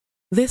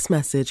This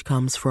message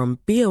comes from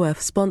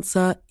BOF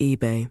sponsor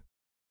eBay.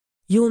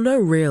 You'll know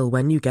real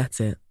when you get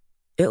it.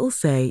 It'll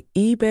say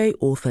eBay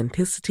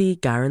Authenticity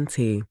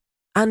Guarantee.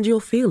 And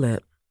you'll feel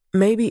it.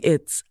 Maybe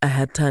it's a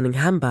head-turning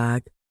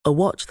handbag, a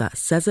watch that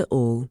says it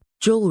all,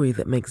 jewelry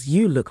that makes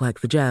you look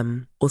like the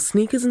gem, or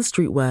sneakers and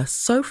streetwear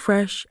so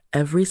fresh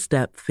every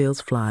step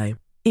feels fly.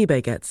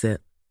 eBay gets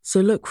it. So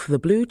look for the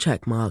blue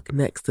check mark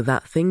next to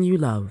that thing you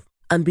love.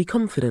 And be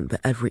confident that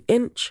every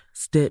inch,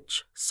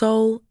 stitch,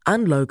 sole,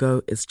 and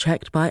logo is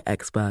checked by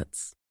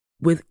experts.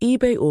 With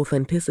eBay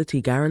Authenticity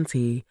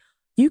Guarantee,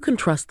 you can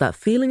trust that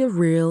feeling of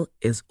real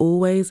is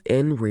always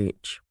in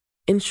reach.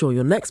 Ensure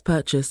your next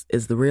purchase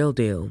is the real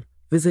deal.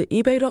 Visit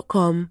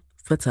ebay.com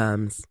for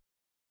terms.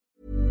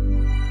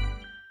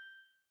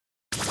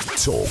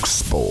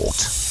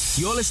 talkSPORT.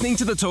 You're listening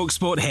to the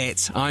talkSPORT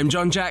Hit. I'm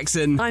John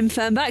Jackson. I'm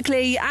Fern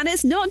Buckley, and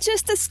it's not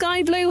just the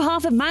sky blue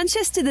half of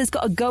Manchester that's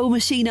got a goal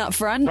machine up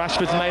front.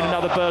 Rashford's made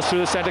another burst through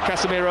the centre.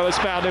 Casemiro has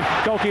found him.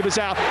 Goalkeeper's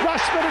out.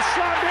 Rashford has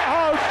slammed it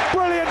home.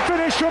 Brilliant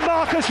finish from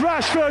Marcus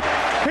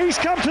Rashford. He's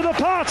come to the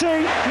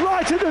party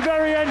right at the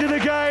very end of the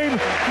game.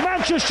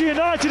 Manchester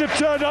United have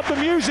turned up the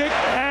music,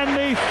 and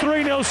the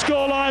 3-0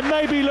 scoreline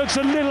maybe looks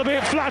a little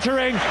bit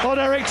flattering on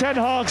Eric Ten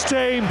Hag's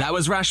team. That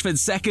was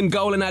Rashford's second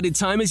goal in added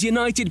time as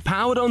United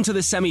powered on to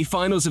the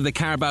semi-finals of the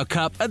Carabao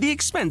Cup at the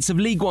expense of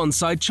League One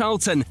side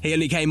Charlton. He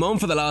only came on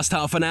for the last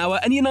half an hour,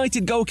 and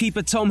United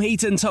goalkeeper Tom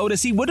Heaton told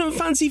us he wouldn't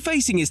fancy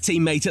facing his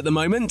teammate at the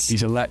moment.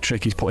 He's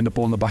electric. He's putting the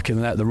ball in the back of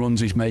the net, the runs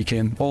he's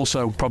making.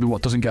 Also, probably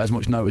what doesn't get as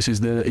much notice is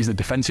the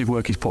defensive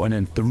work he's putting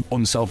in, the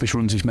unselfish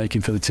runs he's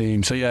making for the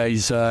team. So yeah,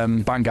 he's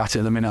bang at it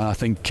at the minute. I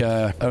think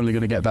only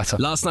going to get better.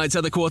 Last night's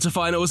other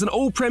quarter-final was an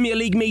all-Premier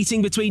League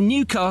meeting between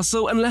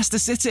Newcastle and Leicester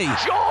City.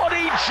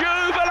 Geordie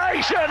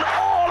jubilation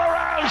all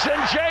around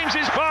St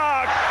James's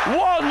Park.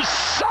 One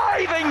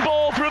scything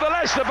ball through the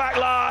Leicester back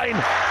line.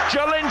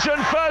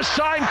 Joelinton first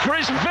time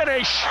crisp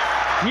finish.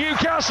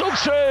 Newcastle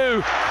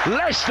 2,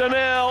 Leicester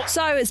 0.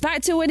 So it's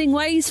back to winning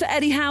ways for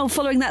Eddie Howe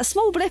following that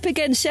small blip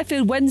against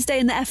Sheffield Wednesday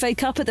in the FA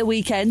Cup at the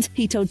weekend.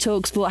 He told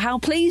talkSPORT how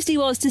pleased he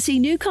was to see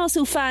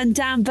Newcastle fan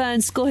Dan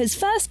Burns score his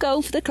first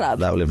goal for the club.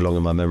 That will live long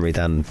in my memory,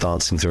 Dan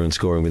dancing through and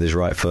scoring with his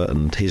right foot,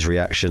 and his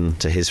reaction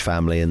to his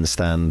family in the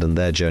stand and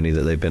their journey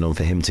that they've been on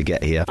for him to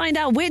get here. Find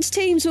out which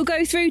teams will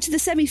go through to the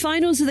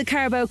semi-finals of the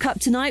Carabao Cup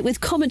tonight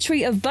with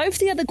commentary of both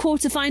the other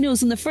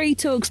quarter-finals on the free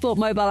talkSPORT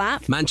mobile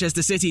app.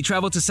 Manchester City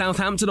travelled to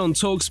Southampton on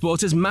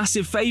talkSPORT as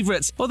massive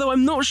favourites, although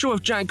I'm not sure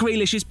if Jack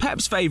Grealish is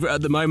Pep's favourite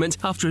at the moment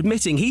after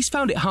admitting he's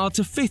found it hard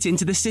to fit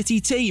into the City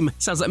team.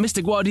 Sounds like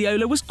Mr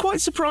Guardiola was quite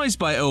surprised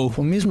by it all.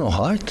 For me it's not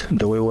hard.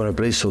 The way we want to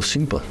play is so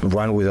simple.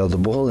 Run without the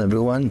ball,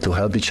 everyone, to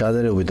help each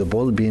other with the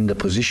ball, be in the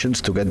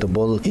positions to get the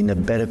ball in a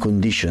better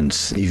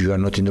conditions if you are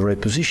not in the right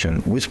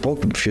position. We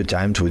spoke a few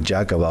times with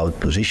Jack about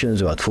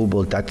positions, about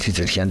football tactics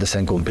that he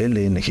understands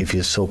completely, and he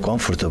feels so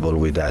comfortable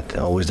with that.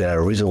 Always there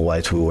are reasons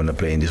why we want to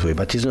play in this way,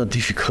 but it's not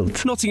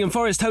difficult. Nottingham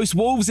Forest host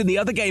Wolves in the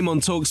other game on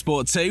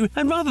talkSPORT too,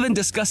 and rather than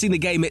discussing the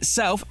game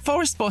itself,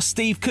 Forest boss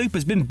Steve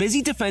Cooper's been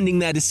busy defending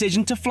their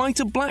decision to fly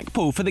to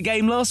Blackpool for the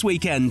game last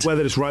weekend.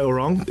 Whether it's right or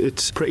wrong,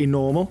 it's pretty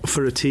normal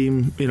for a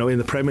team, in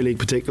the Premier League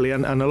particularly,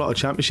 and a lot of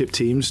Championship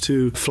teams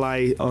to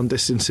fly on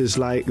distances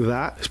like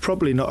that. It's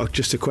probably not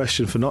just a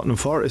question for Nottingham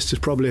Forest,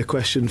 it's probably a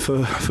question for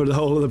the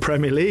whole of the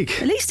Premier League.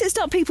 At least it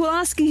stopped people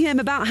asking him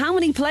about how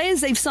many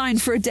players they've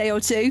signed for a day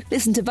or two.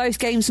 Listen to both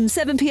games from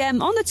 7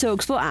 p.m. on the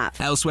talkSPORT app.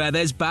 Elsewhere,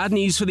 there's bad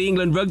news for the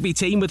England rugby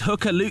team, with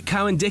hooker Luke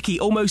Cowan-Dickie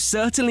almost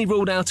certainly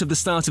ruled out of the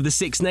start of the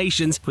Six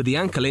Nations with the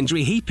ankle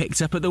injury he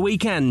picked up at the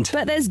weekend.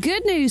 But there's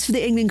good news for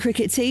the England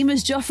cricket team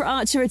as Jofra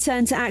Archer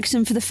returned to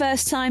action for the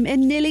first time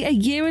in nearly a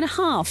year and a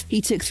half.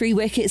 He took 3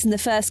 wickets in the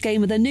first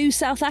game of the new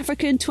South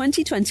African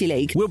 2020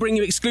 League. We'll bring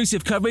you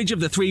exclusive coverage of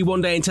the 3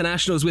 one-day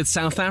internationals with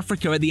South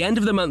Africa at the end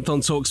of the month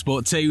on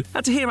talkSPORT 2.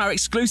 And to hear our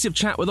exclusive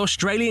chat with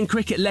Australian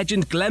cricket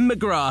legend Glenn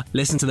McGrath,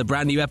 listen to the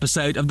brand new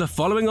episode of the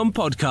following on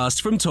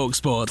podcast from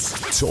talkSPORT.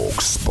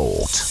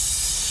 talkSPORT.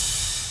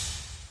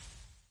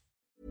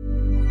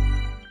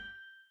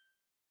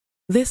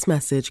 This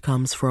message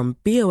comes from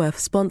BOF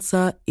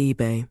sponsor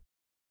eBay.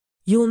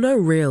 You'll know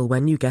real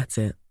when you get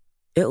it.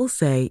 It'll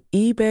say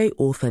eBay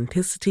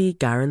Authenticity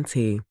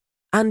Guarantee.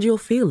 And you'll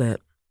feel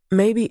it.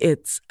 Maybe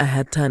it's a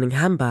head-turning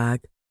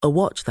handbag, a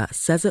watch that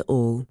says it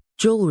all,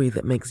 jewelry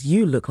that makes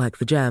you look like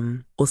the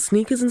gem, or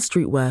sneakers and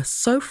streetwear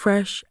so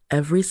fresh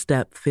every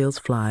step feels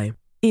fly.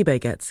 eBay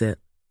gets it.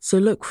 So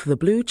look for the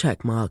blue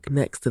check mark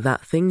next to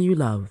that thing you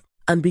love.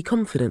 And be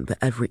confident that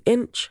every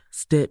inch,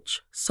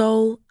 stitch,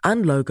 sole,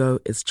 and logo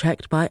is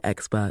checked by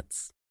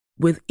experts.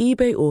 With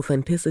eBay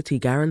Authenticity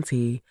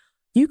Guarantee,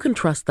 you can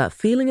trust that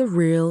feeling of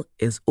real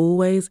is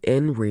always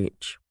in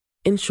reach.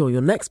 Ensure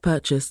your next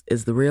purchase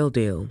is the real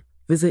deal.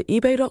 Visit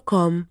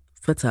ebay.com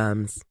for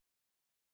terms.